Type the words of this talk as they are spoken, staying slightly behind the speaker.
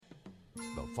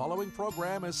following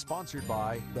program is sponsored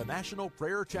by the National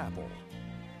Prayer Chapel.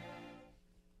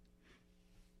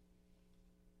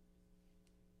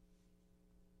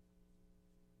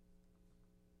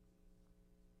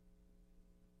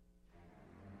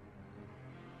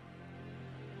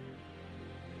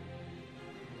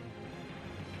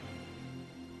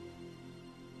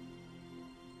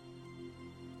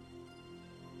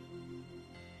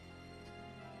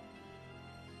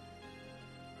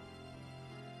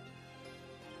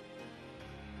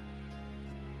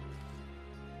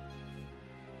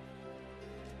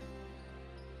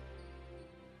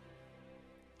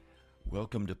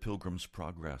 Welcome to Pilgrim's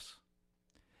Progress.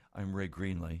 I'm Ray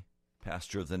Greenley,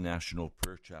 pastor of the National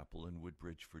Prayer Chapel in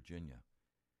Woodbridge, Virginia.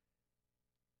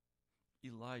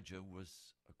 Elijah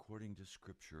was, according to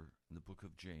Scripture in the book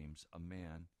of James, a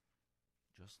man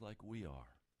just like we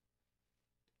are.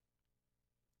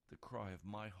 The cry of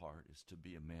my heart is to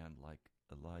be a man like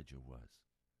Elijah was.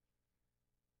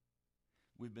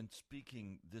 We've been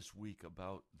speaking this week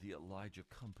about the Elijah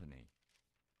Company.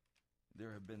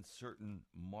 There have been certain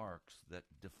marks that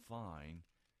define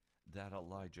that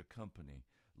Elijah Company.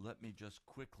 Let me just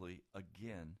quickly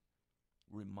again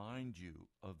remind you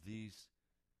of these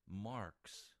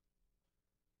marks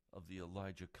of the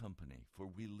Elijah Company. For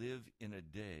we live in a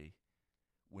day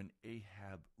when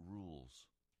Ahab rules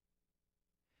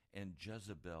and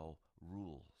Jezebel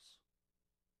rules.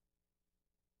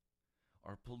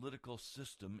 Our political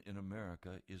system in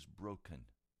America is broken.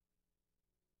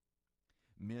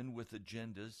 Men with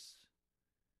agendas,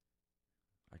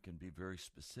 I can be very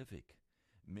specific,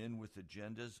 men with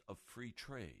agendas of free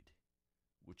trade,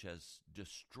 which has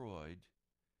destroyed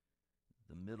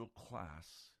the middle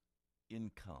class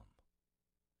income.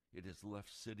 It has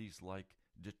left cities like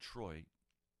Detroit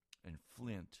and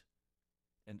Flint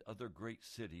and other great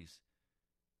cities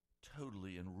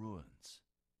totally in ruins.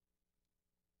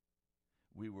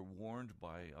 We were warned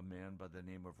by a man by the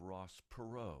name of Ross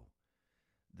Perot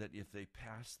that if they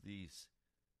passed these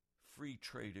free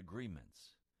trade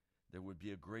agreements, there would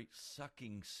be a great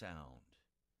sucking sound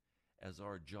as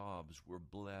our jobs were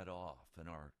bled off and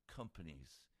our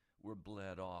companies were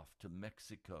bled off to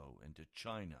Mexico and to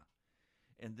China.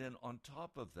 And then on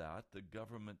top of that, the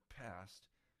government passed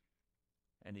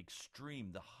an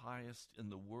extreme, the highest in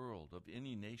the world of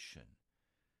any nation,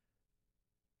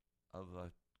 of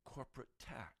a corporate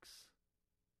tax.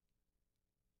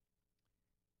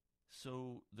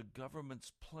 So the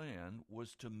government's plan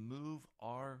was to move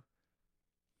our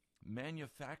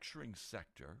manufacturing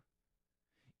sector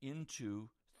into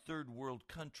third world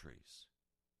countries.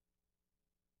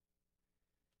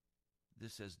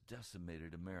 This has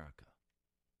decimated America.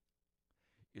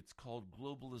 It's called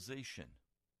globalization.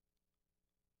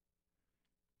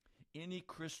 Any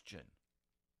Christian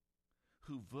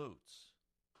who votes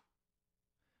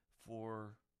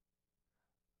for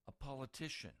a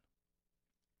politician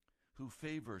who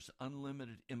favors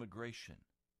unlimited immigration,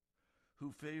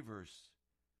 who favors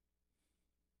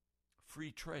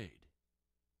free trade.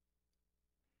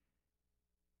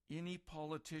 Any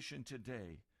politician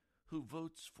today who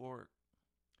votes for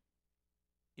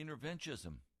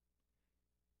interventionism,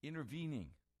 intervening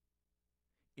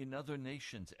in other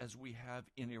nations as we have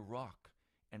in Iraq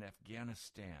and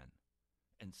Afghanistan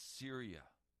and Syria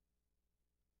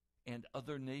and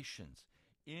other nations,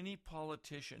 any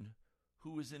politician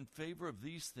who is in favor of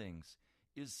these things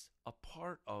is a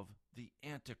part of the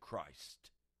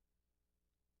Antichrist.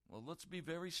 Well, let's be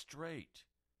very straight.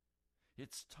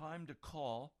 It's time to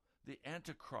call the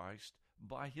Antichrist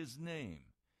by his name.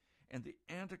 And the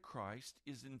Antichrist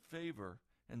is in favor,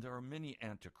 and there are many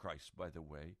Antichrists, by the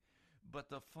way, but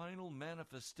the final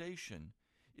manifestation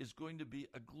is going to be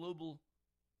a global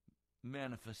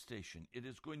manifestation. It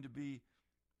is going to be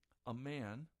a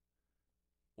man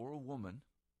or a woman,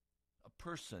 a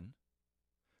person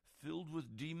filled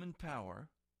with demon power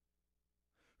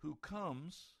who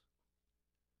comes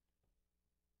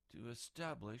to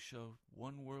establish a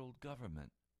one world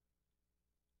government,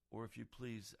 or if you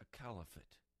please, a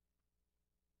caliphate.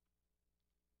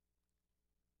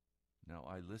 Now,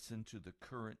 I listen to the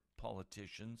current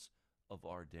politicians of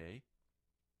our day,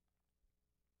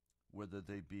 whether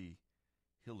they be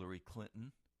Hillary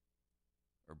Clinton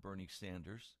or Bernie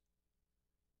Sanders,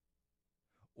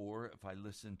 or if I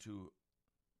listen to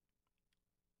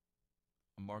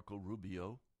Marco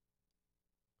Rubio,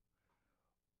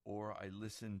 or I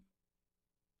listen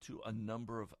to a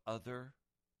number of other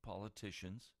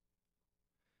politicians,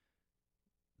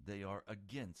 they are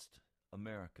against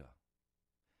America.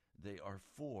 They are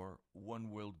for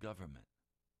one world government.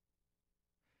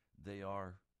 They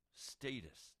are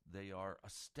statists. They are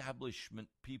establishment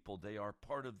people. They are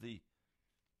part of the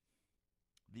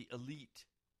the elite.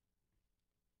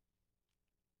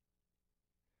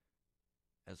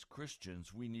 As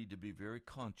Christians, we need to be very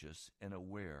conscious and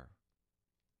aware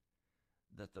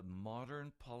that the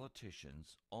modern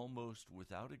politicians, almost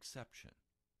without exception,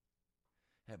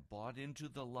 have bought into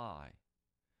the lie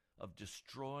of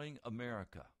destroying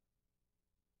America.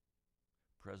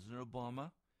 President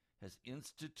Obama has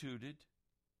instituted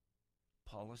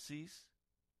policies.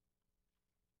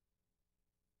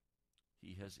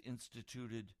 He has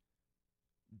instituted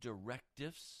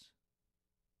directives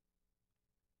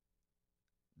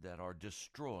that are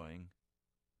destroying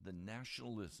the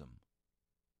nationalism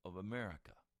of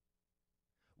America.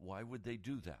 Why would they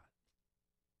do that?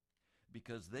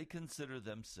 Because they consider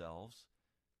themselves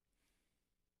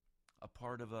a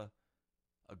part of a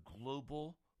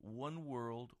global, one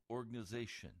world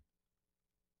organization.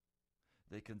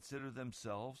 They consider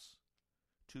themselves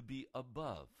to be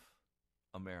above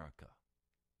America.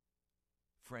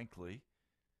 Frankly,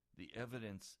 the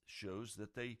evidence shows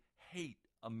that they hate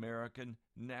American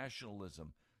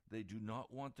nationalism. They do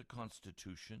not want the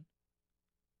Constitution.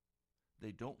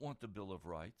 They don't want the Bill of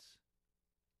Rights.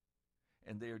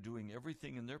 And they are doing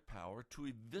everything in their power to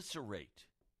eviscerate.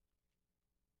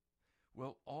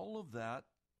 Well, all of that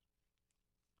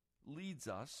leads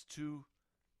us to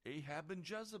Ahab and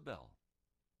Jezebel.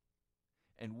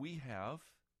 And we have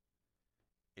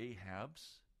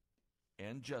Ahabs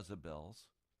and Jezebels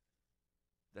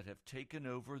that have taken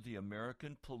over the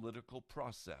American political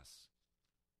process,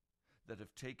 that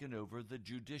have taken over the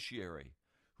judiciary,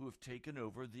 who have taken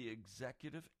over the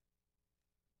executive,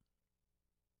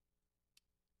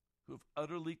 who have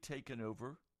utterly taken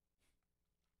over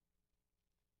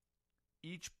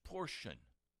each portion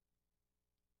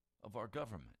of our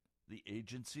government, the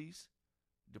agencies,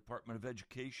 Department of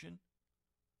Education.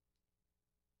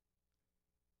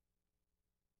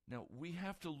 Now, we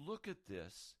have to look at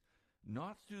this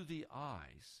not through the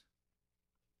eyes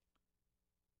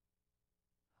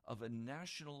of a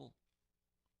national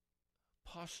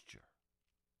posture,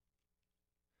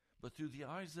 but through the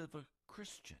eyes of a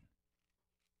Christian,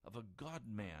 of a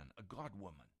God-man, a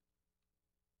God-woman,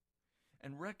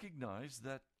 and recognize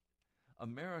that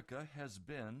America has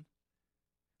been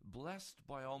blessed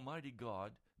by Almighty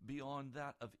God beyond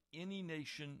that of any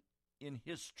nation in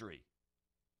history.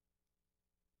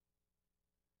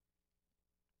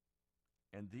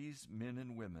 And these men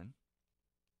and women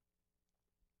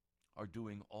are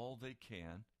doing all they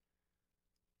can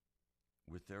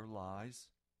with their lies,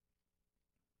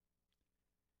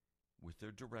 with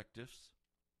their directives,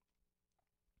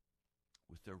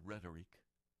 with their rhetoric,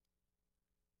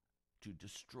 to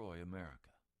destroy America,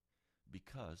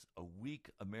 because a weak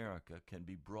America can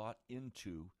be brought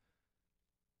into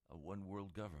a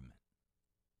one-world government.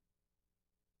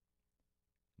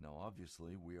 Now,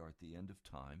 obviously, we are at the end of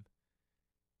time,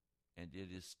 and it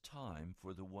is time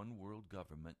for the one-world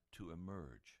government to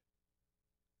emerge.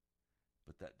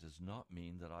 But that does not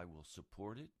mean that I will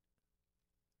support it,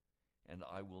 and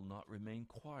I will not remain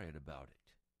quiet about it.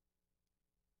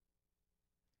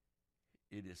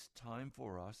 It is time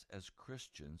for us as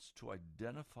Christians to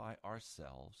identify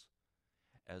ourselves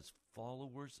as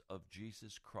followers of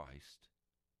Jesus Christ,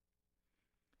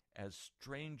 as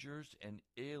strangers and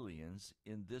aliens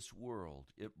in this world.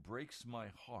 It breaks my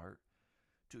heart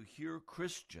to hear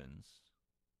Christians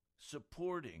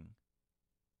supporting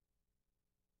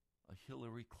a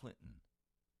Hillary Clinton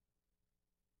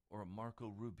or a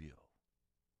Marco Rubio,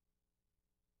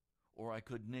 or I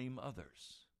could name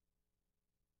others.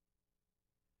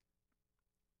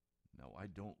 Now, I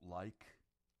don't like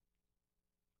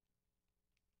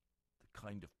the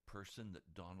kind of person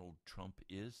that Donald Trump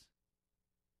is.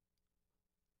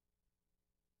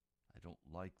 I don't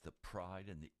like the pride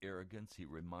and the arrogance. He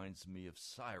reminds me of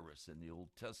Cyrus in the Old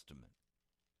Testament.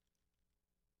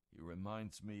 He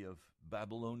reminds me of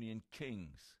Babylonian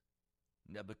kings,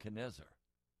 Nebuchadnezzar.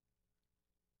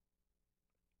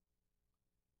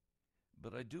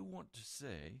 But I do want to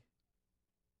say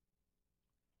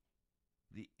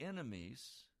the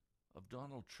enemies of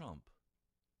Donald Trump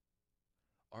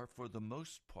are for the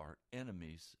most part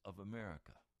enemies of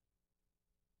America.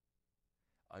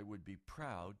 I would be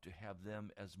proud to have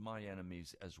them as my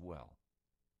enemies as well.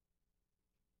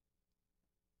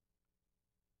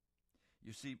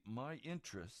 You see, my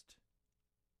interest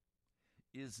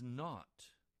is not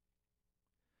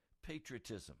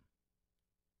patriotism.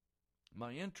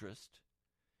 My interest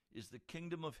is the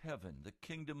kingdom of heaven, the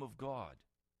kingdom of God.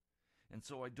 And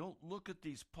so I don't look at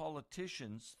these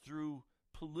politicians through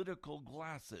political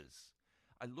glasses.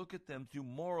 I look at them through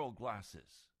moral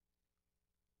glasses.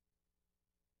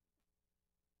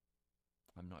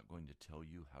 I'm not going to tell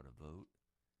you how to vote.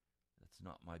 That's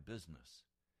not my business.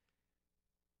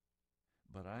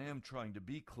 But I am trying to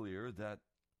be clear that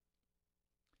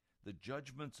the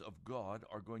judgments of God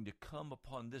are going to come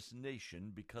upon this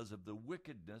nation because of the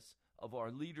wickedness of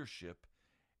our leadership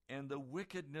and the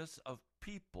wickedness of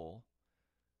people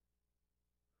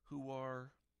who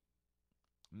are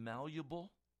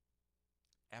malleable,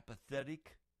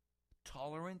 apathetic,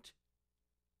 tolerant,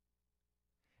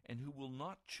 and who will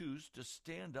not choose to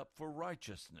stand up for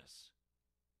righteousness.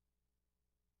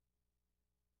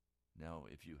 Now,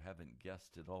 if you haven't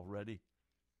guessed it already,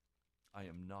 I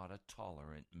am not a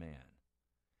tolerant man.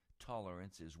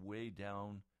 Tolerance is way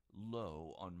down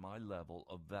low on my level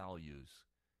of values.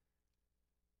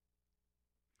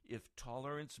 If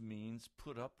tolerance means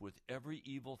put up with every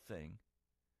evil thing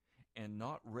and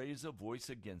not raise a voice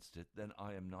against it, then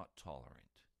I am not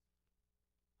tolerant.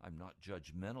 I'm not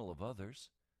judgmental of others,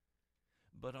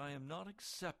 but I am not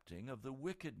accepting of the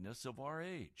wickedness of our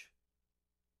age.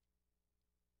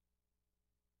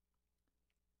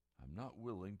 I'm not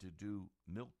willing to do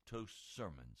milquetoast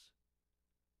sermons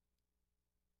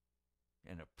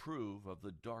and approve of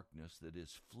the darkness that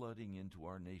is flooding into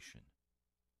our nation.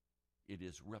 It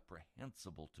is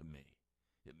reprehensible to me.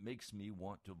 It makes me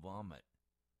want to vomit.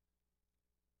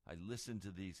 I listen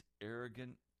to these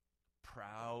arrogant,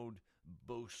 proud,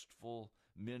 boastful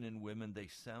men and women. They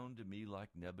sound to me like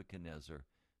Nebuchadnezzar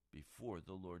before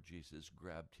the Lord Jesus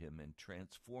grabbed him and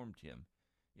transformed him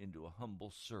into a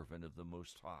humble servant of the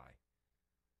Most High.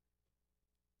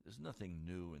 There's nothing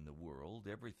new in the world.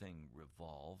 Everything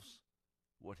revolves.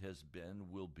 What has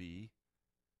been will be.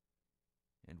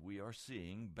 And we are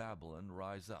seeing Babylon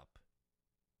rise up.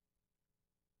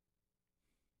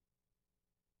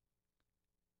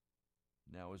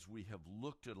 Now, as we have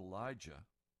looked at Elijah,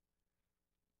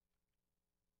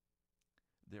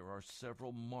 there are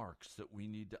several marks that we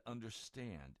need to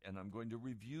understand, and I'm going to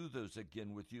review those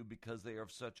again with you because they are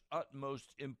of such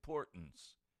utmost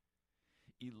importance.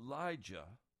 Elijah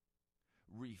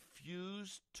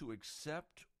refused to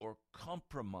accept or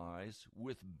compromise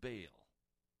with Baal.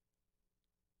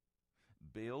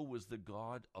 Baal was the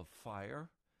god of fire,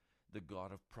 the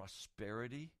god of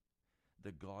prosperity,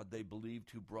 the god they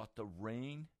believed who brought the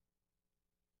rain.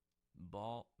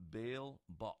 Baal,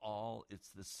 Baal, it's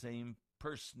the same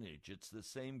personage. It's the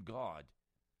same God.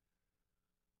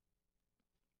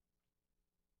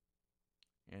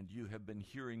 And you have been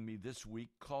hearing me this week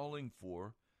calling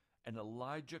for an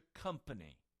Elijah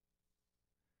company,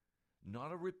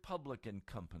 not a Republican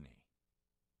company,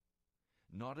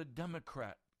 not a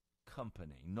Democrat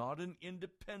company, not an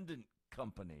independent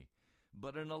company,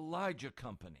 but an Elijah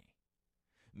company.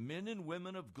 Men and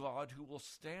women of God who will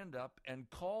stand up and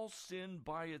call sin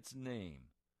by its name.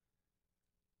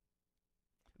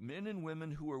 Men and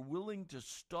women who are willing to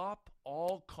stop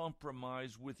all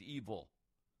compromise with evil.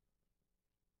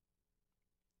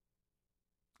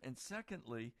 And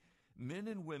secondly, men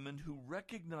and women who,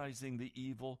 recognizing the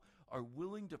evil, are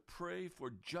willing to pray for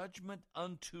judgment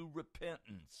unto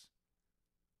repentance.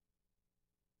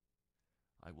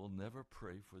 I will never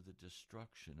pray for the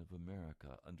destruction of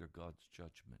America under God's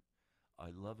judgment. I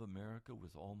love America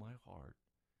with all my heart.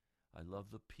 I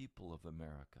love the people of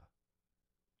America.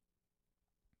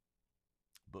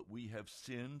 But we have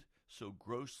sinned so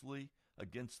grossly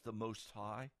against the Most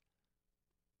High.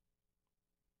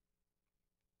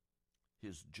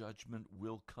 His judgment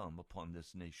will come upon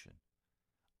this nation.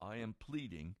 I am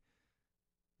pleading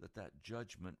that that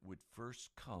judgment would first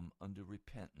come unto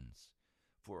repentance,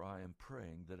 for I am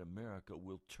praying that America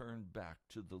will turn back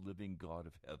to the living God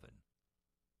of heaven.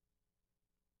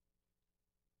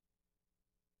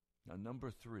 Now, number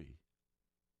 3,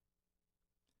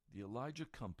 the Elijah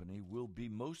company will be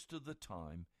most of the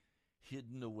time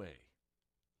hidden away.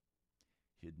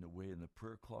 Hidden away in the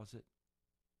prayer closet,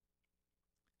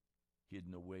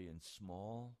 hidden away in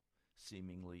small,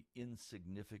 seemingly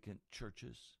insignificant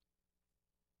churches,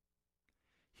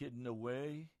 hidden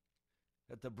away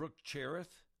at the brook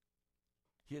Cherith,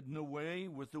 hidden away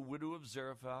with the widow of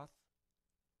Zarephath,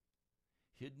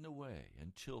 hidden away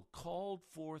until called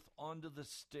forth onto the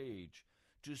stage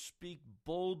to speak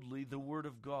boldly the word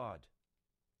of God.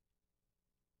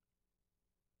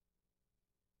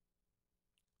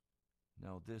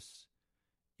 Now this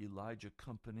Elijah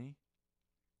company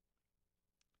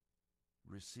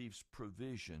receives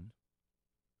provision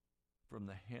from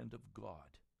the hand of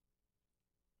God.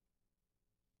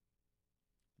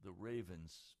 The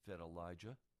ravens fed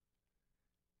Elijah,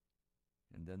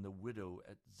 and then the widow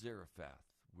at Zarephath,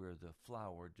 where the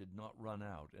flour did not run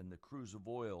out and the cruse of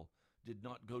oil did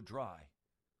not go dry.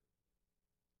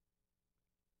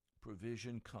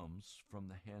 Provision comes from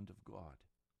the hand of God.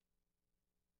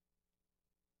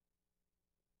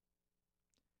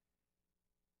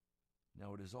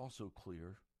 Now, it is also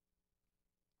clear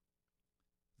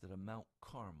that a Mount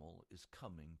Carmel is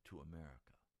coming to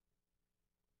America.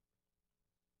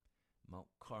 Mount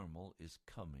Carmel is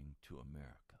coming to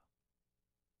America.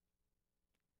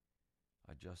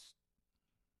 I just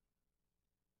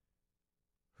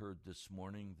heard this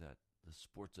morning that the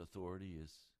Sports Authority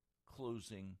is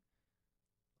closing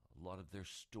a lot of their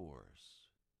stores.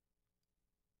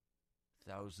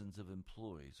 Thousands of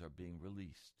employees are being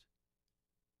released,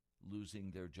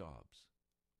 losing their jobs.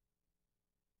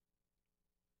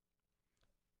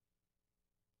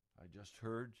 I just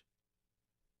heard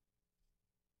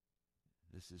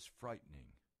this is frightening.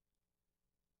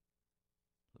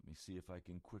 Let me see if I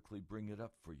can quickly bring it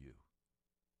up for you.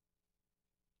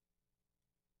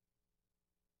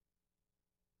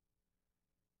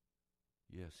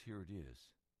 Yes, here it is.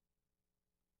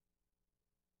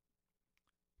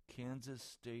 Kansas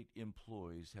state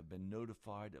employees have been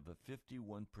notified of a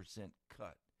 51%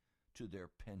 cut to their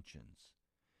pensions.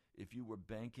 If you were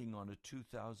banking on a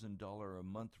 $2,000 a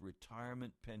month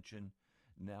retirement pension,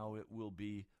 now it will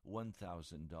be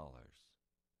 $1,000.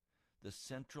 The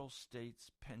Central States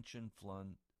Pension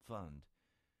Fund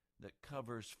that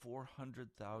covers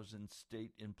 400,000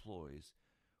 state employees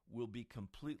will be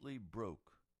completely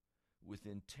broke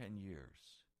within 10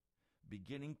 years.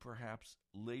 Beginning perhaps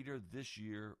later this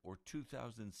year or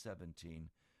 2017,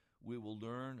 we will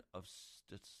learn of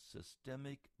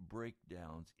systemic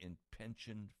breakdowns in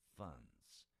pension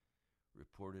funds,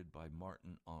 reported by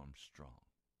Martin Armstrong.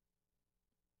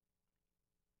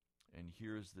 And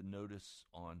here's the notice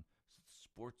on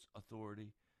Sports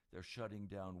Authority. They're shutting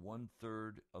down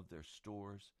 1/3 of their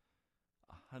stores,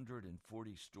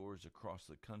 140 stores across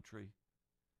the country,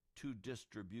 2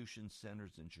 distribution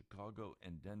centers in Chicago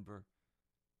and Denver,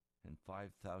 and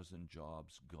 5,000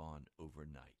 jobs gone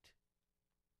overnight.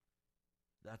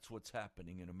 That's what's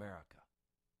happening in America.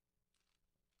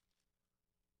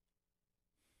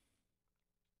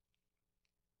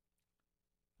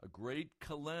 A great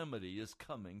calamity is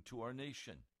coming to our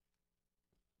nation.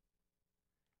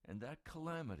 And that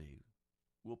calamity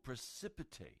will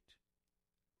precipitate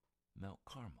Mount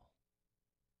Carmel.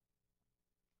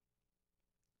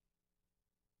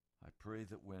 I pray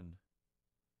that when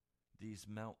these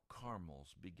Mount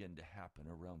Carmels begin to happen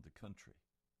around the country,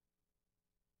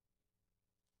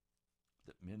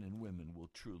 that men and women will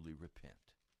truly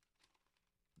repent.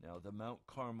 Now, the Mount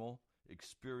Carmel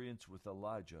experience with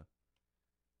Elijah,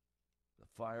 the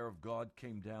fire of God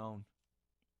came down,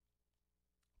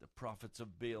 the prophets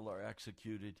of Baal are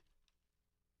executed,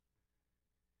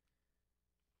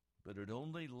 but it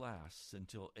only lasts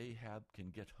until Ahab can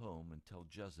get home and tell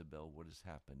Jezebel what has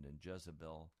happened. And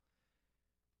Jezebel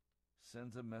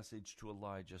sends a message to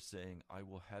Elijah saying, I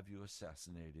will have you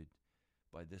assassinated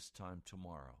by this time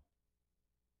tomorrow.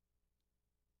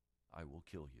 I will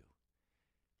kill you.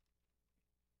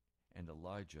 And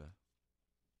Elijah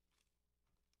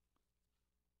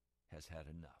has had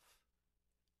enough.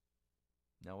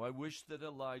 Now, I wish that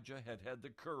Elijah had had the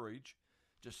courage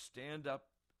to stand up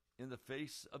in the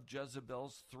face of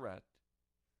Jezebel's threat,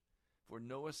 for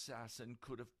no assassin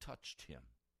could have touched him,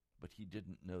 but he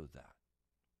didn't know that.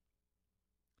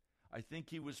 I think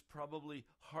he was probably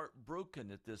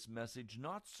heartbroken at this message,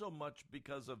 not so much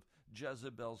because of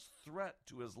Jezebel's threat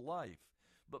to his life,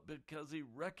 but because he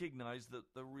recognized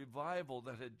that the revival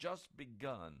that had just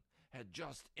begun had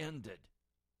just ended.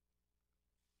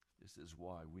 This is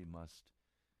why we must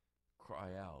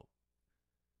cry out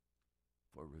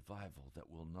for revival that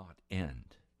will not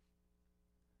end,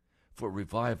 for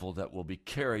revival that will be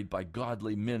carried by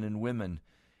godly men and women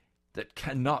that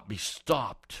cannot be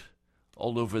stopped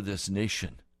all over this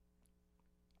nation.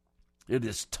 It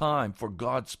is time for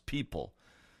God's people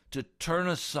to turn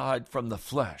aside from the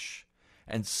flesh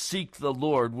and seek the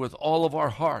Lord with all of our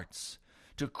hearts,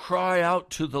 to cry out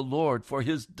to the Lord for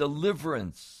his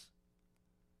deliverance.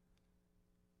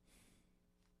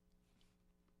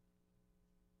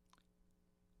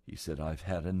 He said, I've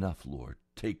had enough, Lord.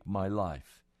 Take my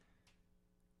life.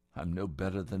 I'm no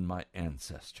better than my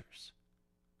ancestors.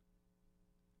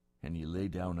 And he lay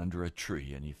down under a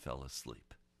tree and he fell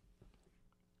asleep.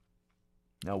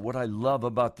 Now, what I love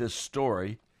about this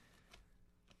story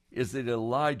is that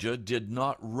Elijah did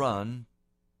not run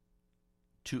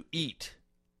to eat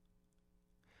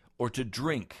or to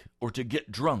drink or to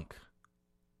get drunk.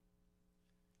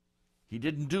 He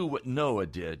didn't do what Noah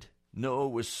did. Noah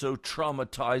was so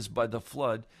traumatized by the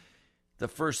flood, the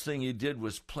first thing he did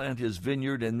was plant his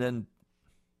vineyard and then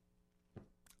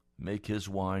make his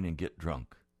wine and get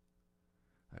drunk.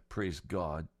 I praise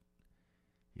God.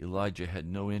 Elijah had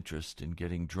no interest in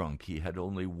getting drunk. He had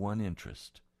only one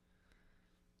interest.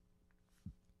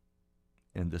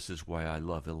 And this is why I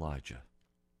love Elijah.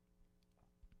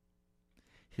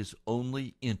 His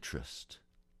only interest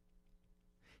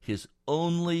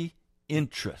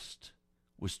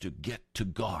was to get to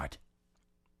God.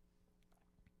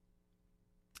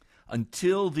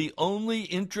 Until the only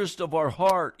interest of our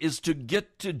heart is to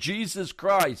get to Jesus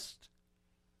Christ,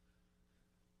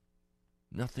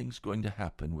 nothing's going to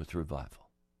happen with revival.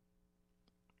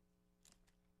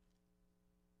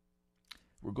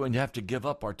 We're going to have to give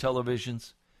up our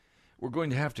televisions. We're going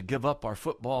to have to give up our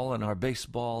football and our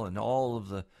baseball and all of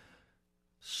the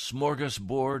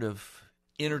smorgasbord of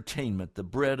entertainment, the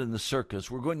bread and the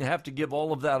circus. We're going to have to give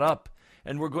all of that up,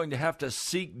 and we're going to have to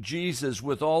seek Jesus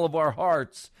with all of our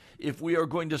hearts if we are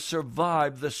going to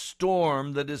survive the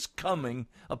storm that is coming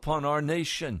upon our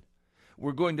nation.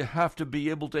 We're going to have to be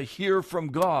able to hear from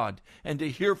God, and to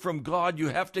hear from God, you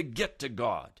have to get to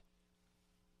God.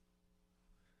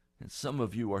 And some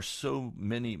of you are so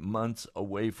many months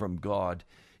away from God,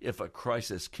 if a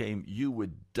crisis came, you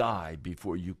would die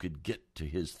before you could get to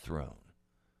his throne.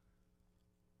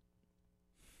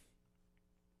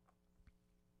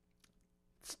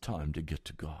 It's time to get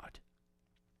to God.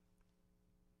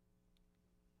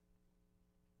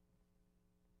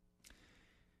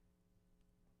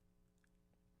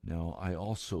 Now, I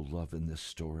also love in this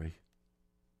story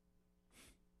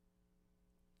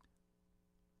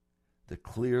the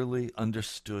clearly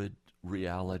understood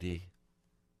reality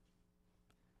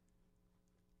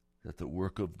that the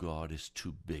work of God is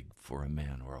too big for a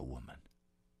man or a woman.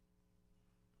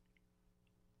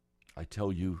 I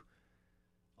tell you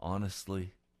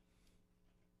honestly,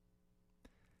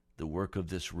 the work of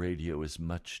this radio is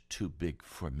much too big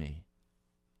for me.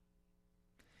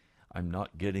 I'm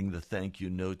not getting the thank you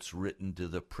notes written to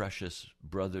the precious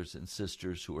brothers and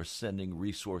sisters who are sending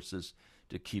resources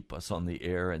to keep us on the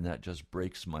air, and that just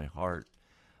breaks my heart.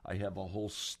 I have a whole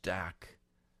stack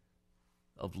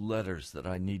of letters that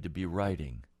I need to be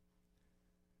writing.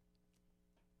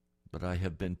 But I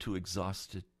have been too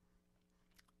exhausted,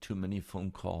 too many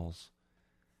phone calls,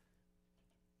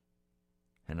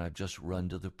 and I've just run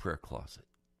to the prayer closet.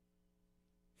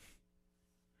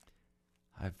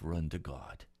 I've run to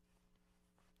God.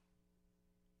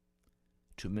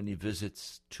 Too many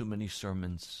visits, too many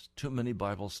sermons, too many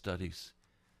Bible studies.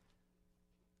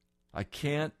 I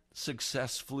can't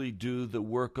successfully do the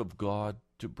work of God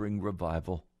to bring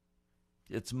revival.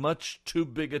 It's much too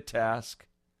big a task.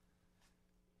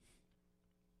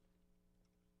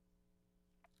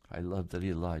 I love that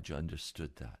Elijah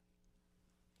understood that.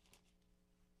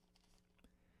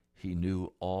 He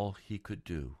knew all he could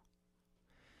do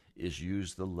is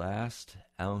use the last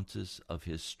ounces of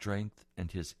his strength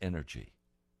and his energy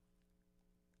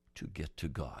to get to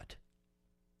God.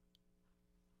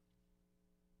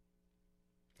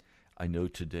 I know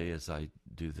today as I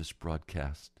do this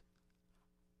broadcast,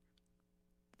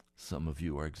 some of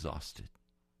you are exhausted.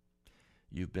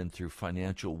 You've been through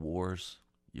financial wars.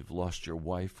 You've lost your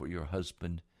wife or your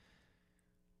husband.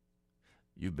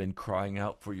 You've been crying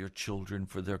out for your children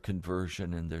for their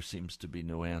conversion, and there seems to be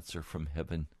no answer from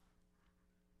heaven.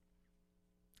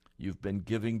 You've been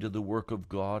giving to the work of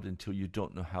God until you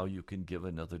don't know how you can give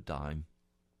another dime.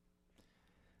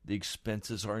 The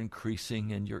expenses are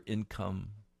increasing and your income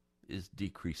is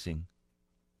decreasing.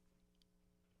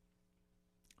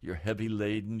 You're heavy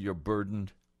laden, you're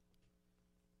burdened.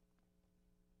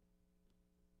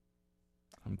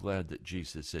 I'm glad that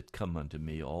Jesus said, "Come unto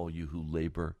me, all you who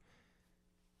labor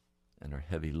and are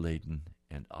heavy laden,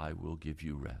 and I will give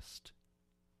you rest."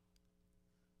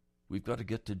 We've got to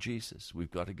get to Jesus.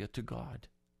 We've got to get to God.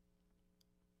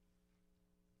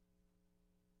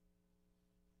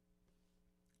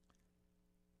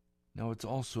 Now, it's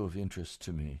also of interest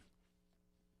to me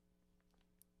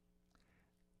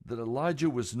that Elijah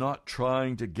was not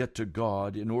trying to get to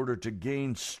God in order to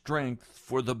gain strength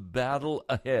for the battle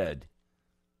ahead.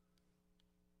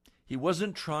 He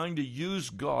wasn't trying to use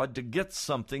God to get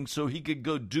something so he could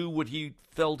go do what he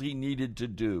felt he needed to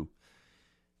do.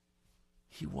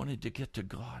 He wanted to get to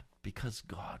God because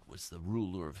God was the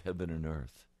ruler of heaven and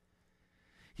earth.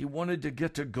 He wanted to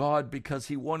get to God because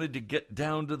he wanted to get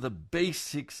down to the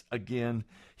basics again.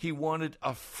 He wanted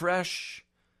a fresh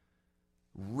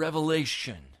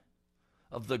revelation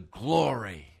of the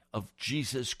glory of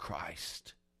Jesus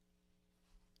Christ.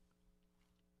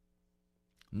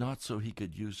 Not so he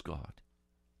could use God,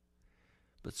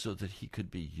 but so that he could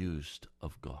be used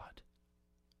of God.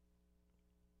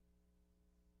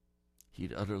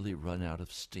 He'd utterly run out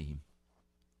of steam.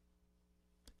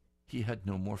 He had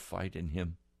no more fight in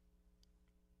him.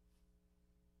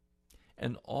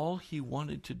 And all he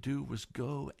wanted to do was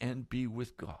go and be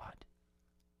with God.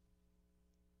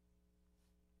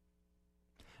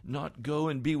 not go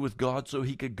and be with God so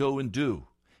he could go and do.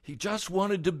 He just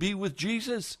wanted to be with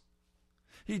Jesus.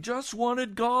 He just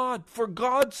wanted God. For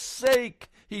God's sake,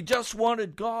 he just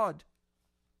wanted God.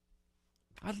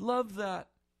 I love that.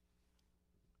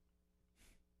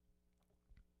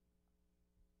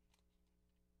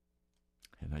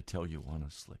 And I tell you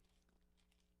honestly,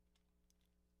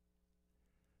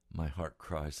 my heart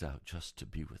cries out just to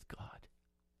be with God.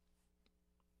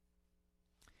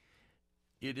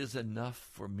 It is enough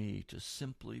for me to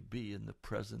simply be in the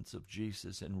presence of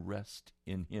Jesus and rest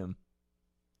in him.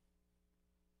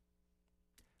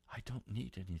 I don't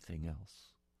need anything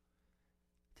else.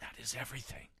 That is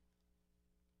everything.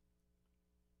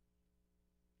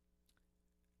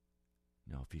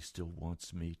 Now, if he still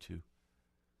wants me to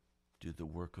do the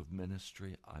work of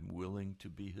ministry, I'm willing to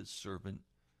be his servant.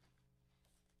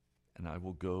 And I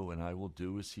will go and I will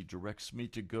do as he directs me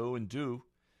to go and do.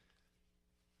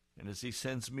 And as he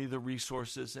sends me the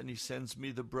resources and he sends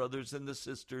me the brothers and the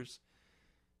sisters,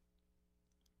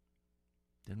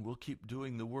 then we'll keep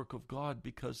doing the work of God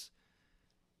because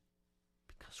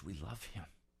we love him.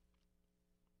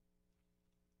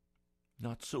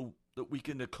 Not so that we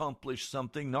can accomplish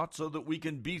something, not so that we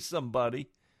can be somebody.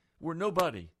 We're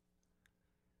nobody.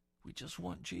 We just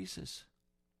want Jesus.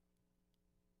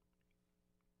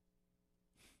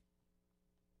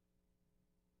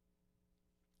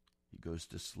 He goes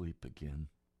to sleep again.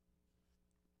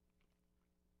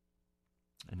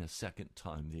 And a second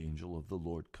time the angel of the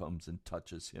Lord comes and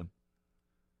touches him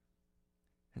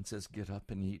and says, "Get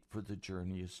up and eat, for the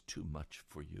journey is too much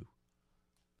for you."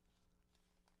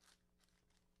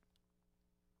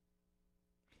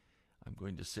 I'm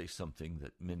going to say something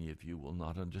that many of you will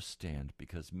not understand,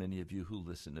 because many of you who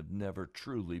listen have never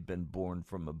truly been born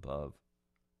from above.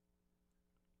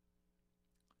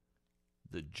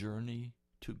 The journey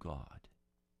to God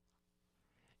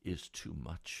is too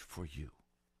much for you.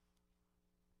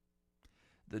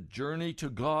 The journey to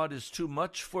God is too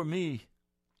much for me.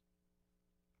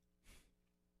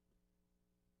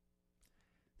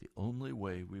 The only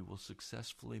way we will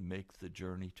successfully make the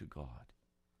journey to God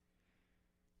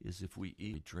is if we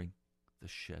eat, drink the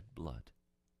shed blood.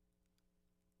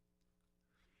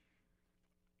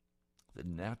 The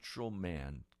natural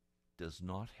man does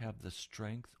not have the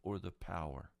strength or the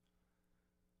power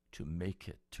to make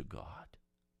it to God.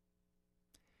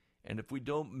 And if we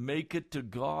don't make it to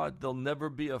God, there'll never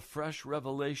be a fresh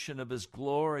revelation of his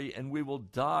glory, and we will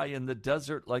die in the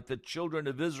desert like the children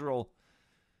of Israel.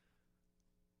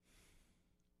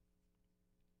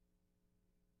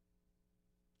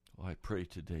 Oh, I pray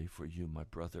today for you, my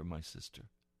brother, my sister,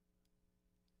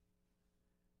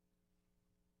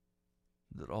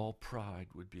 that all pride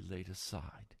would be laid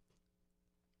aside,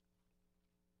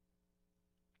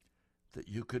 that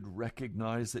you could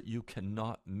recognize that you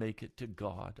cannot make it to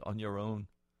God on your own,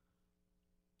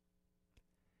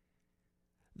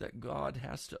 that God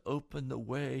has to open the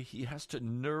way, he has to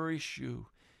nourish you,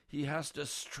 he has to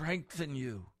strengthen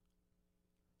you,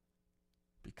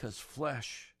 because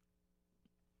flesh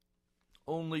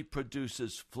only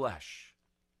produces flesh.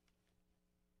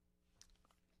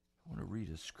 I want to read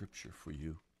a scripture for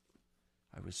you.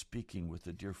 I was speaking with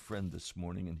a dear friend this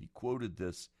morning, and he quoted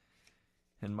this,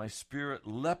 and my spirit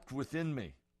leapt within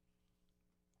me.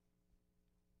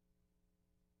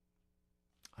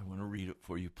 I want to read it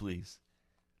for you, please.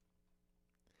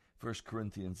 1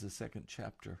 Corinthians, the 2nd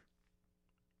chapter.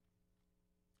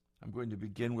 I'm going to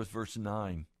begin with verse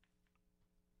 9.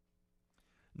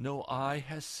 No eye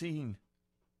has seen,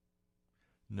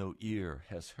 no ear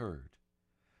has heard,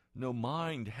 no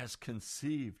mind has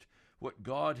conceived what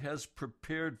God has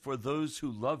prepared for those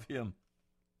who love him.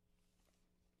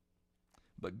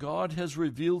 But God has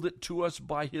revealed it to us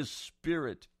by his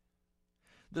Spirit.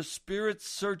 The Spirit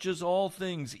searches all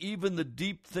things, even the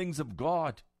deep things of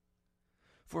God.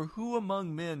 For who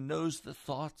among men knows the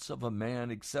thoughts of a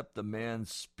man except the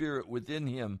man's spirit within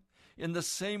him? In the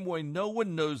same way, no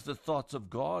one knows the thoughts of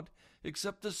God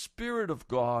except the Spirit of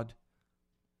God.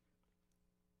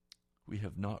 We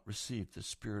have not received the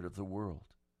spirit of the world,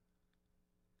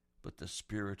 but the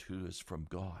Spirit who is from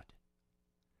God,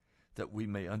 that we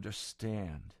may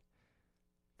understand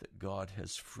that God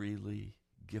has freely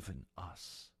given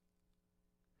us.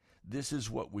 This is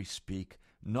what we speak,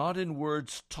 not in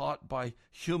words taught by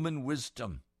human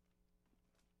wisdom,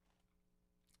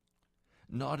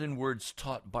 not in words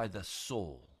taught by the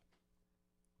soul,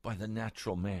 by the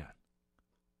natural man,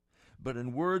 but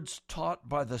in words taught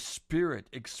by the Spirit,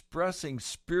 expressing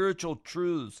spiritual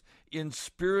truths in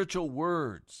spiritual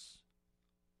words.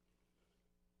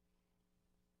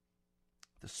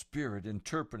 The Spirit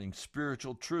interpreting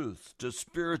spiritual truths to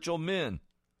spiritual men.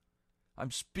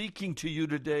 I'm speaking to you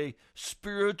today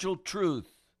spiritual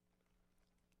truth.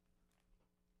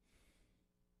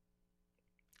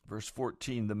 Verse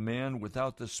 14, the man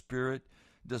without the Spirit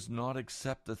does not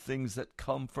accept the things that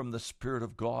come from the Spirit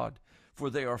of God, for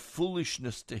they are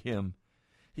foolishness to him.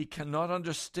 He cannot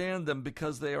understand them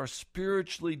because they are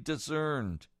spiritually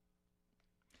discerned.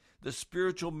 The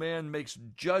spiritual man makes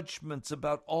judgments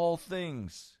about all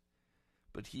things,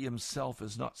 but he himself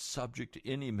is not subject to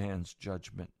any man's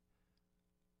judgment.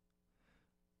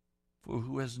 For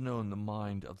who has known the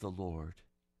mind of the Lord,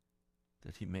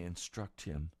 that he may instruct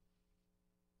him?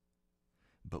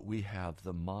 But we have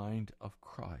the mind of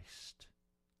Christ.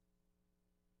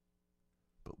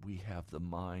 But we have the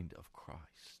mind of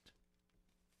Christ.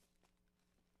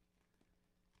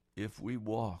 If we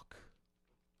walk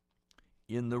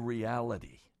in the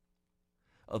reality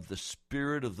of the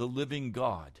Spirit of the living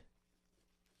God,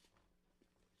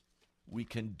 we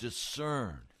can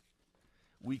discern,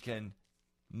 we can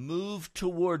move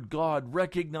toward God,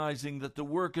 recognizing that the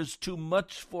work is too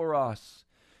much for us.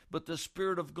 But the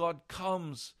Spirit of God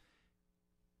comes.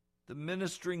 The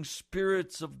ministering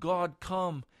spirits of God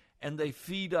come, and they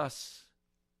feed us.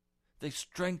 They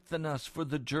strengthen us for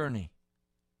the journey.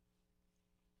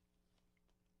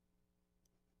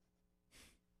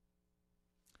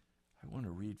 I want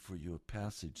to read for you a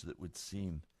passage that would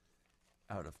seem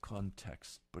out of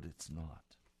context, but it's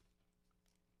not.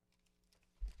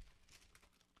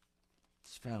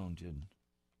 It's found in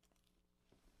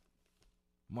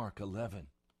Mark 11.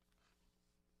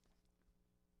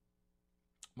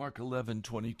 Mark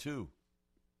 11:22.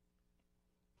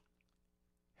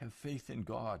 Have faith in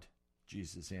God,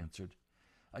 Jesus answered.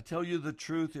 I tell you the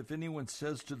truth, if anyone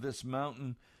says to this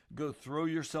mountain, go throw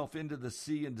yourself into the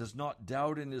sea, and does not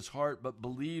doubt in his heart, but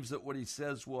believes that what he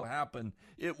says will happen,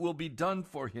 it will be done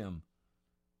for him.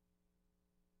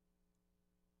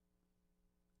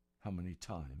 How many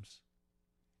times,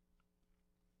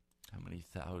 how many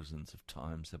thousands of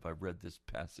times have I read this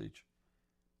passage?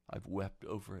 I've wept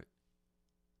over it.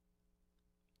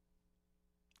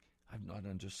 I've not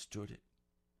understood it.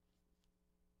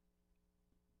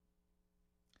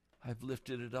 I've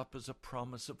lifted it up as a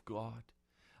promise of God.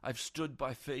 I've stood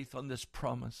by faith on this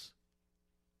promise.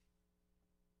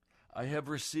 I have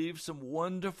received some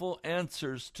wonderful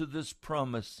answers to this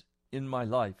promise in my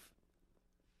life.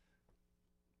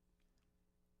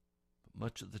 But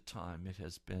much of the time it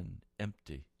has been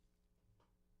empty.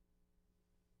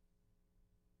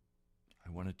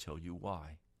 I want to tell you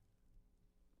why.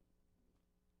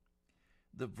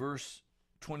 The verse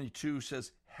 22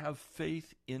 says, have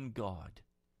faith in God.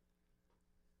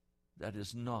 That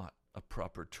is not a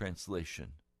proper translation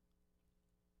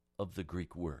of the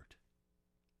Greek word.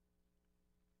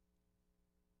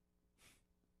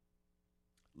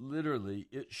 Literally,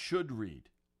 it should read,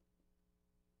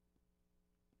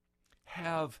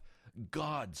 have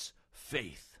God's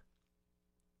faith.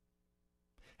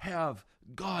 Have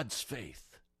God's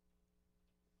faith.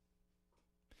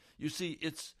 You see,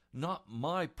 it's not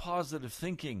my positive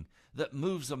thinking that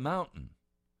moves a mountain.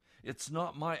 It's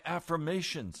not my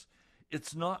affirmations.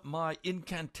 It's not my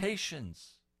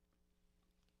incantations.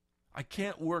 I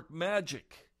can't work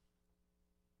magic.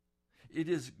 It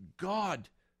is God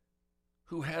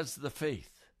who has the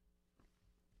faith.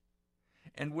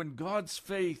 And when God's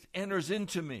faith enters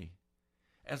into me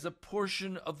as a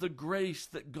portion of the grace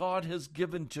that God has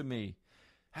given to me,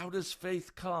 how does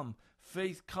faith come?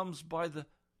 Faith comes by the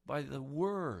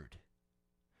word,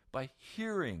 by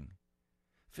hearing.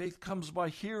 Faith comes by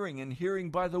hearing, and hearing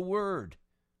by the word.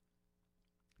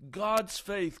 God's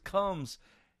faith comes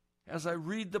as I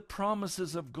read the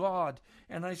promises of God,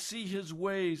 and I see his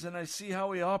ways, and I see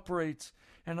how he operates,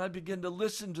 and I begin to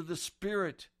listen to the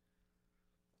Spirit.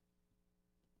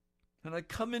 And I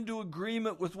come into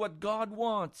agreement with what God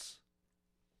wants.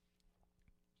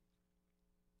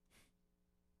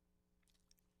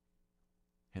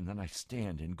 And then I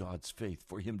stand in God's faith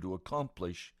for him to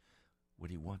accomplish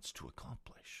what he wants to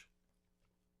accomplish.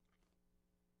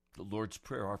 The Lord's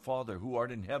Prayer, our Father, who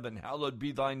art in heaven, hallowed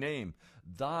be thy name.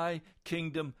 Thy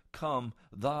kingdom come,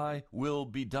 thy will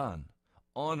be done,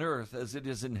 on earth as it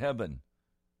is in heaven.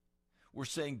 We're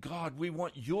saying, God, we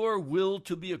want your will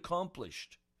to be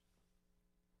accomplished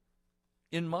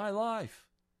in my life.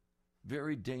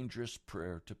 Very dangerous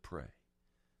prayer to pray.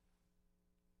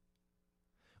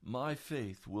 My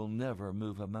faith will never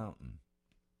move a mountain.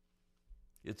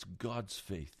 It's God's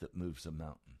faith that moves a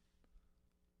mountain.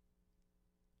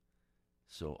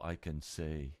 So I can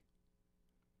say,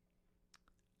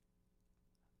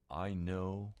 I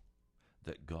know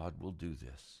that God will do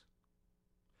this.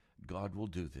 God will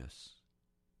do this.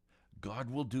 God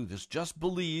will do this. Just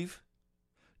believe.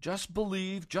 Just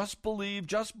believe, just believe,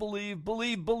 just believe,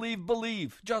 believe, believe,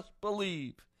 believe, just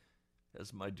believe.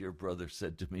 As my dear brother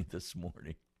said to me this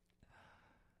morning.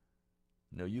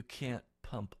 No, you can't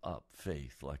pump up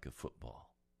faith like a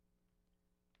football.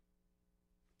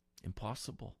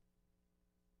 Impossible.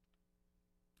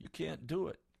 You can't do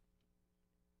it.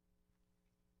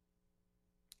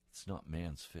 It's not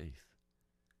man's faith.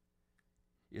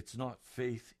 It's not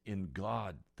faith in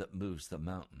God that moves the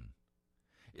mountain.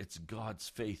 It's God's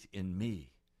faith in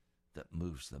me that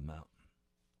moves the mountain.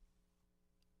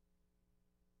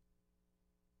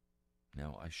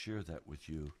 Now, I share that with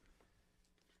you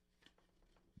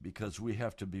because we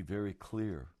have to be very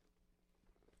clear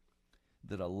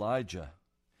that Elijah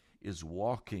is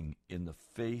walking in the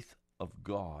faith of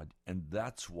God, and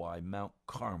that's why Mount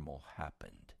Carmel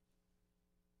happened.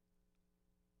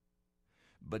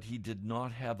 But he did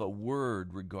not have a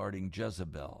word regarding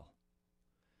Jezebel.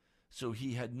 So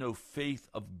he had no faith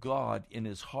of God in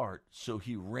his heart, so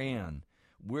he ran.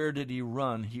 Where did he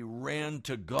run? He ran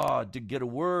to God to get a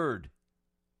word.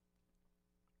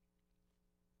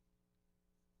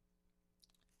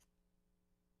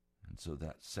 And so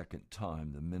that second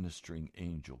time the ministering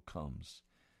angel comes,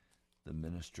 the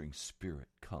ministering spirit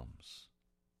comes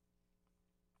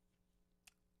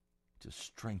to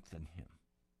strengthen him,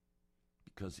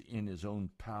 because in his own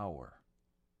power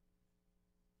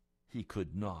he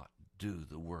could not do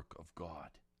the work of God.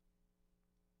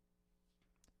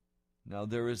 Now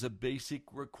there is a basic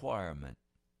requirement.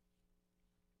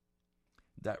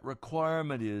 That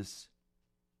requirement is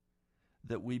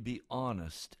that we be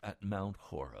honest at Mount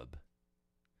Horeb.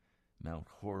 Mount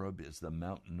Horeb is the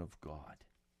mountain of God.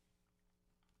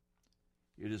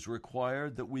 It is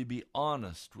required that we be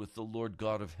honest with the Lord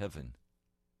God of heaven.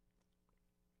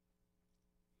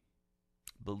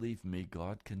 Believe me,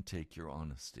 God can take your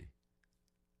honesty.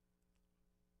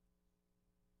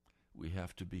 We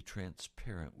have to be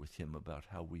transparent with him about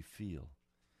how we feel,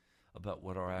 about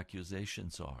what our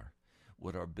accusations are,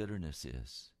 what our bitterness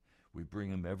is. We bring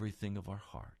him everything of our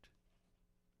heart.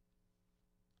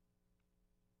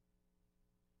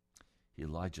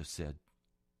 Elijah said,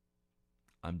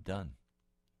 I'm done.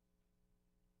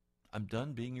 I'm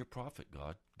done being your prophet,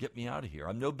 God. Get me out of here.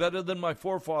 I'm no better than my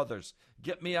forefathers.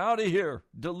 Get me out of here.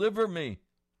 Deliver me.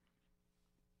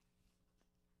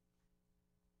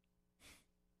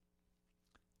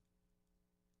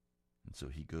 And so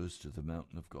he goes to the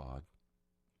mountain of God.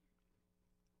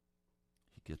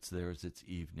 He gets there as it's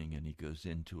evening, and he goes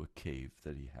into a cave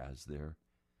that he has there.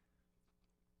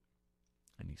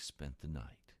 And he spent the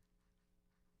night.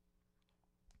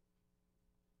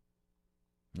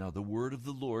 Now the word of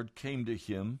the Lord came to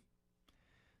him.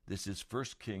 This is 1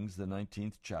 Kings, the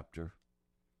 19th chapter.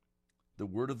 The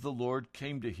word of the Lord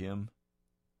came to him.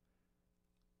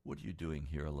 What are you doing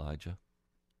here, Elijah?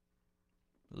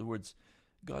 In other words,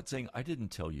 God saying, I didn't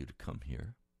tell you to come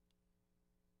here.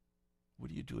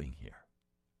 What are you doing here?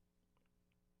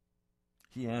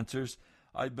 He answers,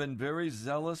 I've been very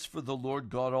zealous for the Lord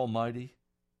God Almighty.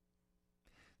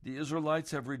 The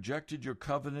Israelites have rejected your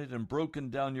covenant and broken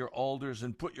down your altars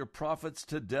and put your prophets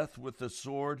to death with the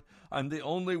sword. I'm the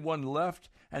only one left,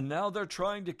 and now they're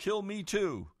trying to kill me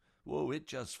too. Whoa, it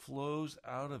just flows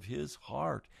out of his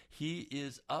heart. He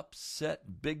is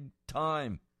upset big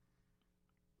time.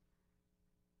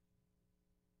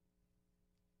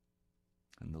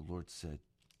 And the Lord said,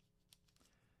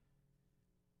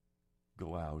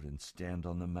 go out and stand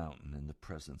on the mountain in the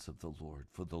presence of the Lord,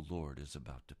 for the Lord is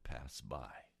about to pass by.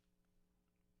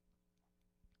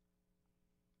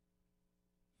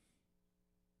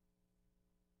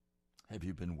 Have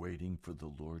you been waiting for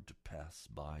the Lord to pass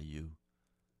by you?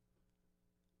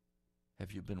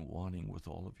 Have you been wanting with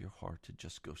all of your heart to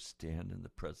just go stand in the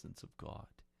presence of God,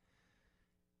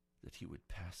 that he would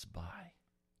pass by?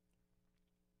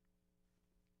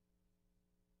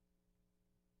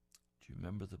 Do you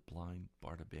remember the blind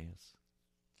Bartimaeus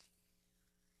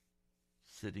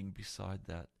sitting beside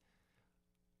that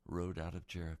road out of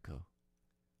Jericho?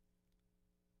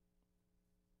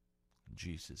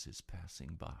 Jesus is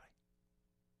passing by.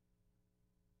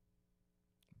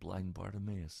 Blind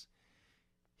Bartimaeus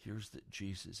hears that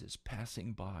Jesus is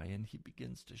passing by, and he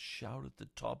begins to shout at the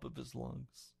top of his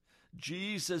lungs,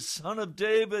 Jesus, Son of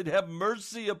David, have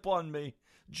mercy upon me.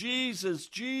 Jesus,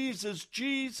 Jesus,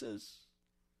 Jesus.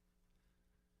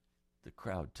 The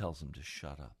crowd tells him to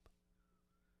shut up.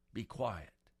 Be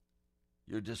quiet.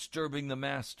 You're disturbing the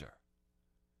master.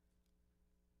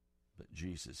 But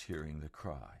Jesus, hearing the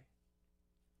cry,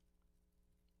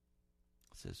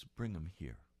 says, bring him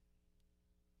here.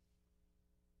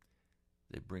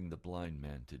 They bring the blind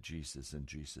man to Jesus, and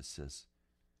Jesus says,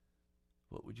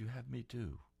 what would you have me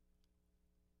do?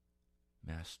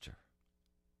 Master,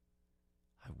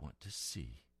 I want to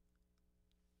see.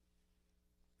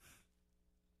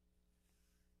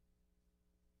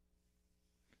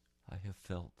 I have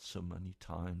felt so many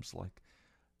times like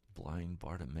blind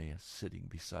Bartimaeus sitting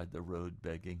beside the road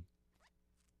begging.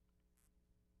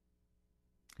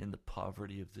 In the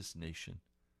poverty of this nation.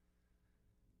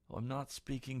 Oh, I'm not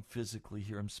speaking physically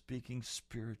here, I'm speaking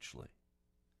spiritually.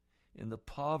 In the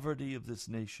poverty of this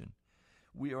nation,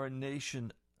 we are a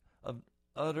nation of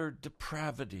utter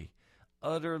depravity,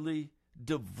 utterly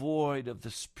devoid of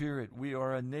the Spirit. We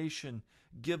are a nation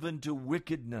given to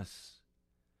wickedness.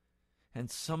 And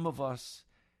some of us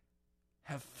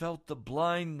have felt the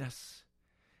blindness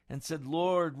and said,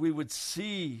 Lord, we would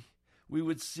see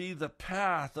the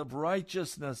path of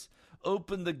righteousness.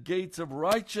 Open the gates of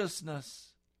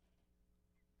righteousness.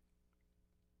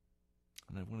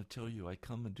 And I want to tell you, I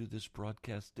come and do this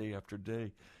broadcast day after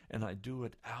day, and I do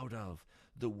it out of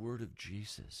the word of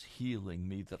Jesus healing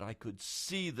me, that I could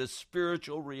see the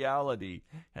spiritual reality,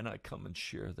 and I come and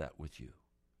share that with you.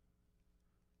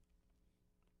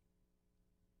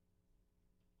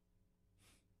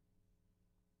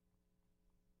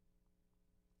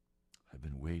 I've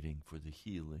been waiting for the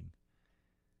healing,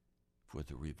 for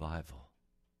the revival,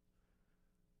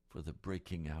 for the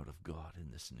breaking out of God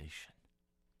in this nation.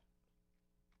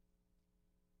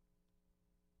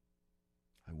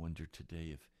 I wonder today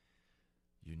if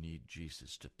you need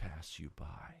Jesus to pass you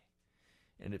by,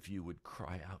 and if you would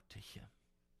cry out to him.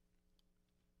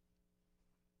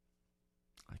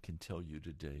 I can tell you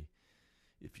today,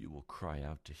 if you will cry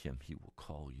out to him, he will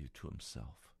call you to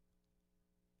himself.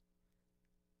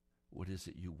 What is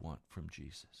it you want from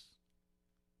Jesus?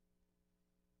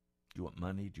 Do you want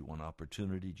money? Do you want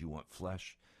opportunity? Do you want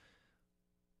flesh?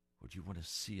 Or do you want to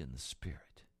see in the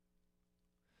Spirit?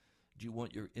 Do you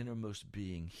want your innermost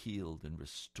being healed and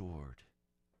restored?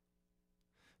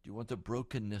 Do you want the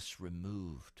brokenness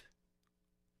removed?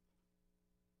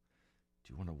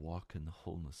 Do you want to walk in the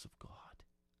wholeness of God?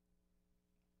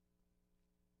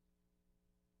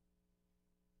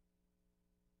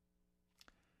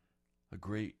 A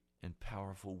great and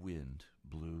powerful wind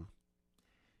blew.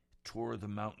 It tore the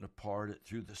mountain apart. It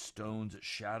threw the stones. It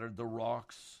shattered the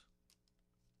rocks.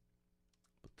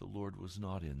 But the Lord was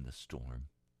not in the storm.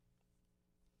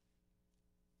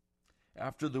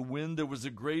 After the wind, there was a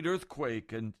great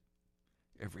earthquake, and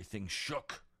everything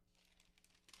shook.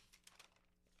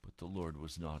 But the Lord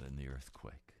was not in the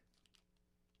earthquake.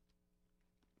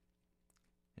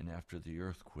 And after the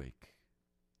earthquake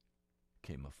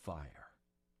came a fire.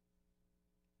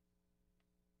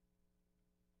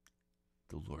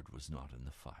 The Lord was not in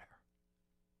the fire.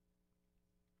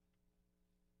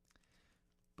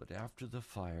 But after the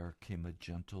fire came a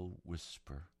gentle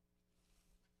whisper.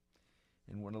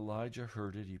 And when Elijah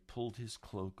heard it, he pulled his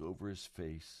cloak over his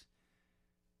face,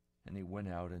 and he went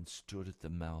out and stood at the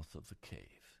mouth of the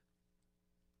cave.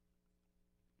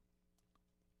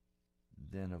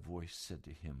 Then a voice said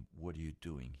to him, "What are you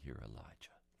doing here,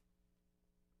 Elijah?"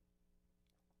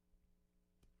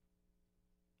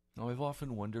 Now, I've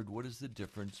often wondered, what is the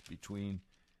difference between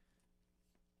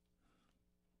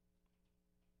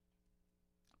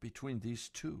these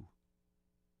two?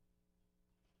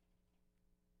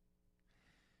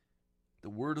 The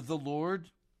word of the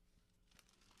Lord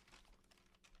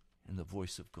and the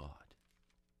voice of God.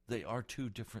 They are two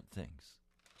different things.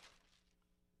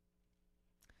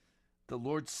 The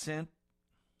Lord sent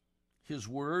his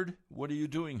word. What are you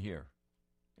doing here?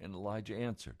 And Elijah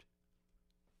answered.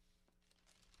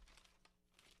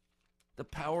 The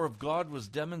power of God was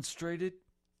demonstrated.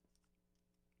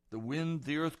 The wind,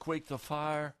 the earthquake, the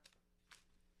fire.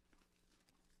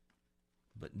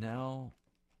 But now,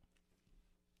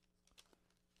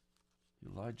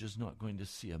 Elijah's not going to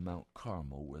see a Mount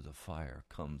Carmel where the fire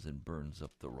comes and burns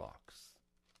up the rocks.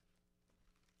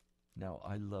 Now,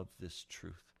 I love this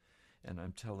truth, and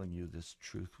I'm telling you, this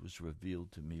truth was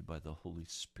revealed to me by the Holy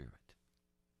Spirit.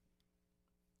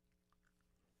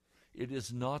 It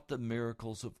is not the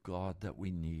miracles of God that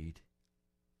we need.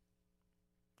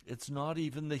 It's not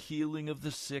even the healing of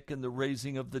the sick and the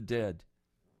raising of the dead.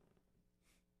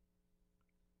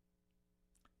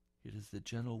 It is the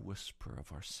gentle whisper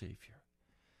of our Savior,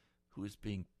 who is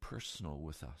being personal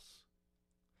with us,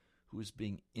 who is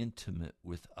being intimate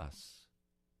with us.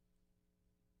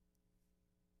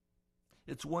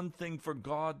 It's one thing for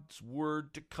God's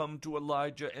word to come to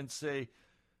Elijah and say,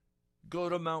 "Go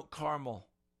to Mount Carmel.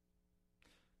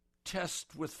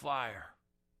 Test with fire."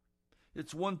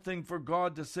 It's one thing for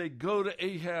God to say, "Go to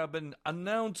Ahab and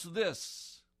announce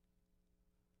this."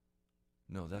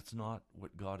 No, that's not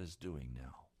what God is doing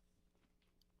now.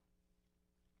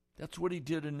 That's what he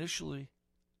did initially.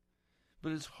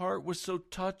 But his heart was so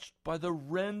touched by the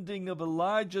rending of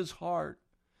Elijah's heart.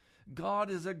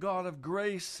 God is a God of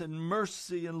grace and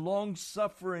mercy and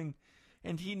long-suffering,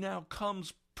 and he now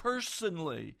comes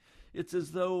personally. It's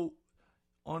as though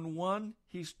on one,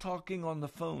 he's talking on the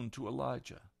phone to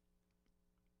Elijah.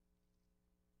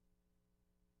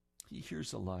 He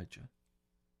hears Elijah.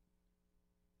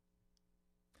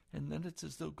 And then it's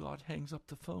as though God hangs up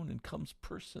the phone and comes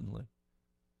personally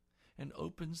and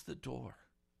opens the door.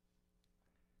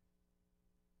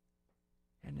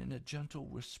 And in a gentle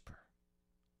whisper,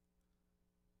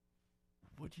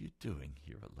 "What are you doing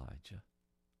here, Elijah?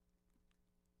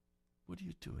 What are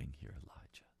you doing here,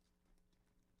 Elijah?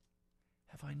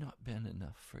 Have I not been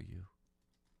enough for you?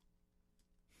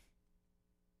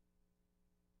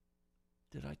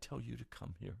 Did I tell you to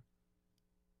come here?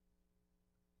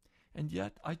 And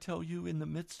yet, I tell you, in the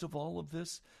midst of all of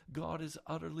this, God is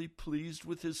utterly pleased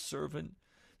with his servant,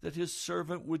 that his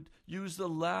servant would use the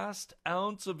last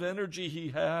ounce of energy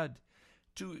he had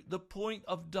to the point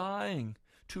of dying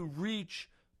to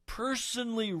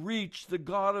personally reach the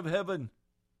God of heaven.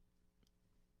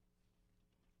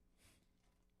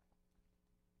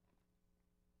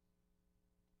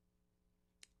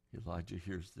 Elijah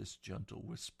hears this gentle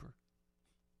whisper.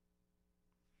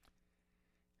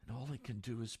 And all he can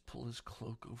do is pull his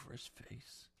cloak over his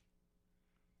face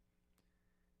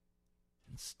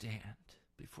and stand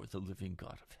before the living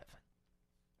God of heaven.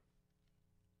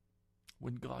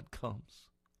 When God comes,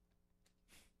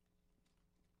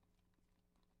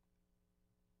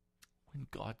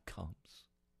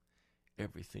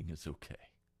 everything is okay.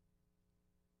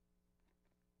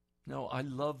 No, I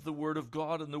love the Word of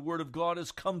God, and the Word of God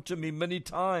has come to me many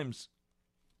times.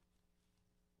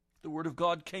 The Word of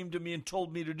God came to me and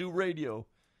told me to do radio.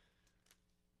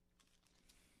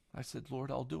 I said,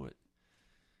 Lord, I'll do it.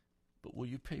 But will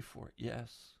you pay for it?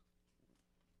 Yes.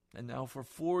 And now for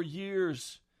 4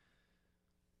 years,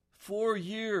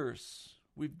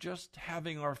 we've just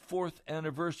having our 4th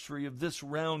anniversary of this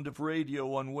round of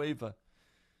radio on WAVA.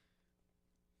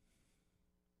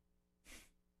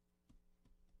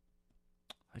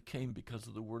 I came because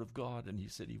of the Word of God, and he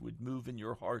said he would move in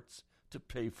your hearts to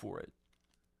pay for it.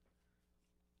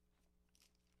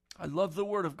 I love the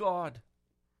Word of God.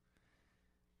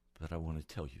 But I want to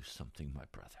tell you something, my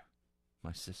brother,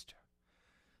 my sister.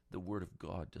 The Word of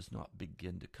God does not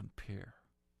begin to compare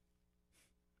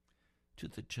to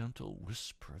the gentle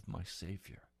whisper of my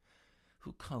Savior,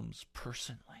 who comes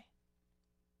personally.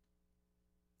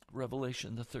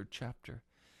 Revelation, the 3rd chapter.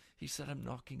 He said, I'm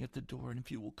knocking at the door, and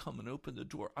if you will come and open the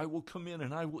door, I will come in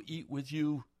and I will eat with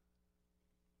you.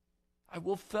 I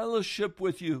will fellowship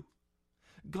with you.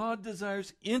 God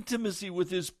desires intimacy with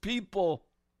his people.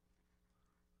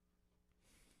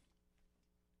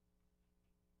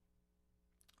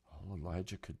 All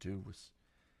Elijah could do was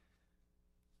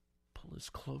pull his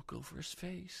cloak over his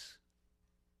face.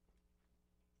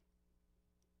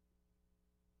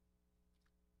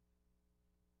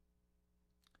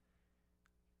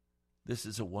 This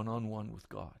is a one-on-one with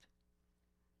God.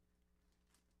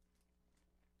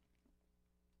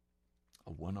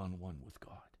 A one-on-one with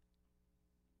God.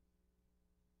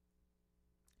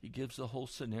 He gives the whole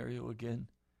scenario again.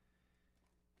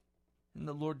 And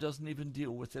the Lord doesn't even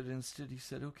deal with it. Instead, he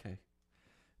said, okay,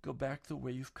 go back the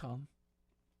way you've come.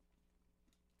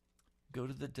 Go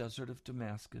to the desert of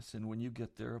Damascus, and when you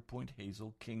get there, appoint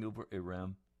Hazael king over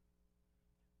Aram.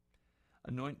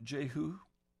 Anoint Jehu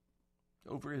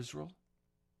over Israel.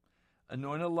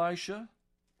 Anoint Elisha,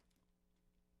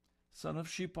 son of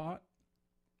Shaphat,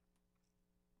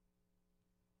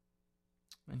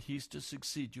 and he's to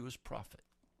succeed you as prophet.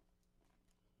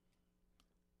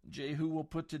 Jehu will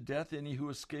put to death any who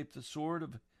escape the sword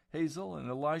of Hazael, and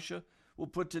Elisha will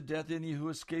put to death any who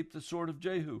escape the sword of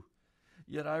Jehu.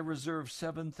 Yet I reserve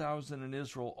 7,000 in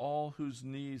Israel, all whose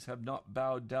knees have not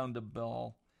bowed down to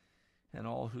Baal, and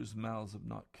all whose mouths have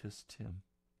not kissed him.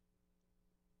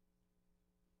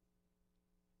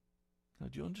 Now,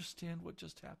 do you understand what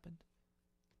just happened?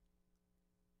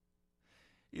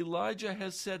 Elijah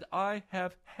has said, I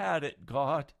have had it,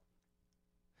 God.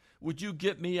 Would you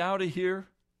get me out of here?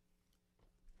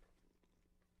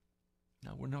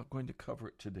 Now, we're not going to cover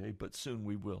it today, but soon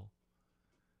we will.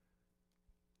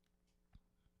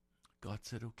 God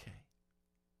said, okay.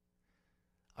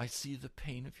 I see the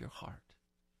pain of your heart.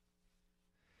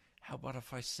 How about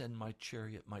if I send my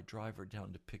chariot, my driver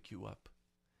down to pick you up?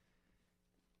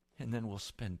 And then we'll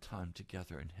spend time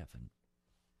together in heaven.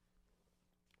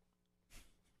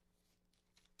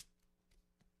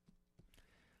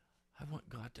 I want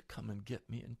God to come and get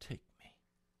me and take me.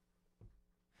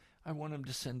 I want him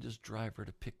to send his driver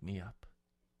to pick me up.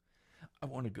 I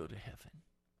want to go to heaven.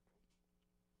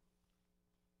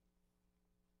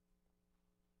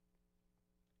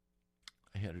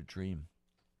 I had a dream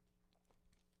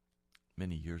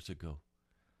many years ago.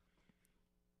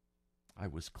 I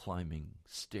was climbing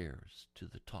stairs to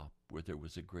the top where there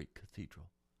was a great cathedral.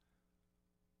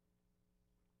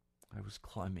 I was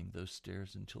climbing those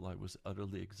stairs until I was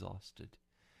utterly exhausted.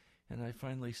 And I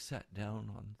finally sat down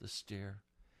on the stair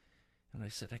and I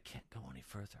said, I can't go any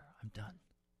further. I'm done.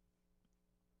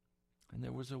 And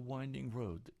there was a winding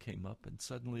road that came up, and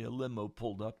suddenly a limo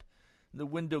pulled up. The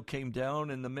window came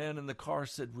down, and the man in the car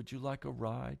said, would you like a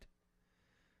ride?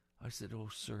 I said, oh,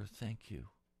 sir, thank you.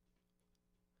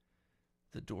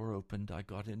 The door opened. I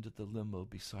got into the limo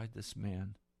beside this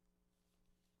man.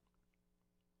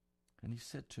 And he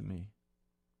said to me,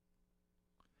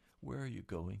 where are you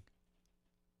going?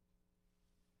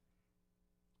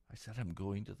 I said, I'm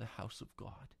going to the house of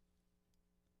God.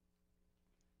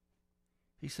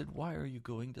 He said, why are you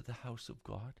going to the house of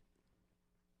God?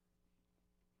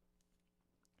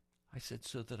 I said,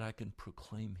 so that I can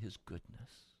proclaim his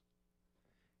goodness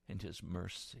and his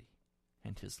mercy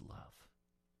and his love.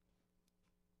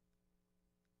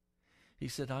 He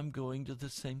said, I'm going to the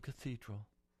same cathedral,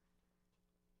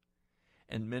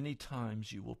 and many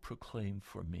times you will proclaim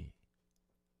for me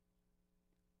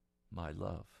my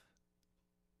love,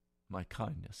 my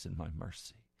kindness, and my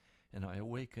mercy. And I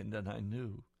awakened and I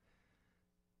knew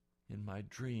in my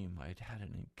dream I'd had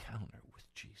an encounter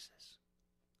with Jesus.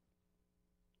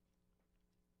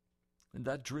 And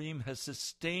that dream has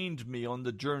sustained me on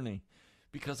the journey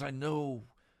because I know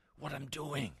what I'm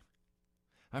doing.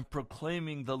 I'm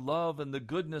proclaiming the love and the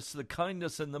goodness, the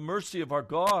kindness and the mercy of our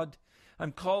God.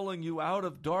 I'm calling you out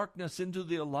of darkness into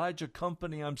the Elijah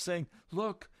company. I'm saying,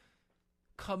 look,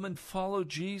 come and follow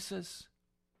Jesus.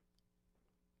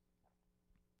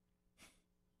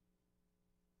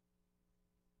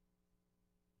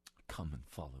 Come and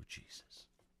follow Jesus.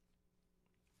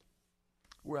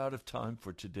 We're out of time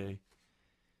for today.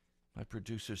 My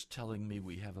producer's telling me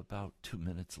we have about 2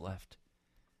 minutes left.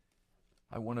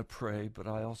 I want to pray, but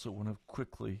I also want to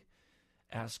quickly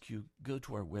ask you, go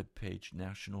to our webpage,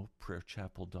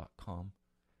 nationalprayerchapel.com.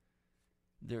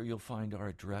 There you'll find our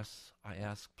address. I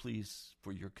ask, please,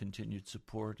 for your continued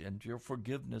support and your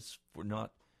forgiveness for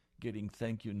not getting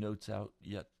thank you notes out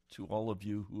yet to all of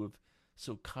you who have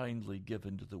so kindly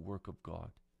given to the work of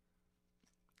God.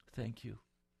 Thank you.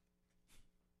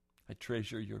 I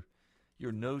treasure your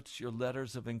notes, your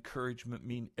letters of encouragement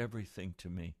mean everything to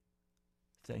me.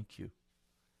 Thank you.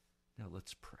 Now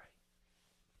let's pray.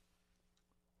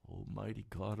 Almighty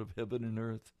God of heaven and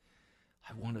earth,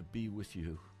 I want to be with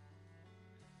you.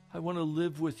 I want to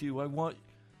live with you. I want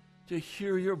to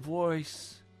hear your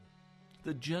voice,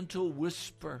 the gentle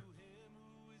whisper.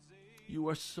 You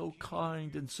are so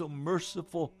kind and so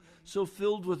merciful, so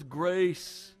filled with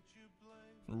grace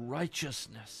and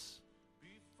righteousness.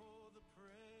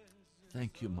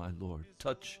 Thank you, my Lord.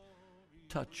 Touch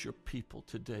your people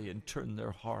today and turn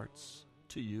their hearts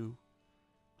to you.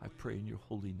 I pray in your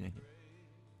holy name.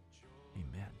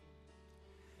 Amen.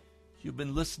 You've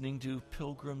been listening to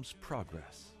Pilgrim's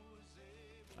Progress.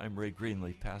 I'm Ray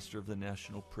Greenley, pastor of the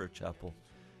National Prayer Chapel.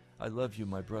 I love you,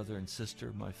 my brother and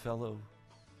sister, my fellow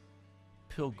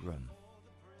pilgrim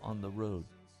on the road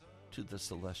to the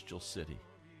celestial city.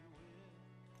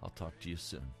 I'll talk to you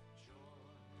soon.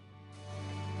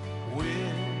 With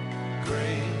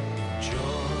great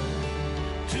joy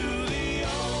to the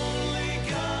only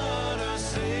God, our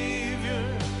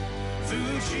Savior,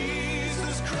 through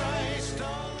Jesus Christ.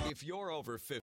 If you're over 50,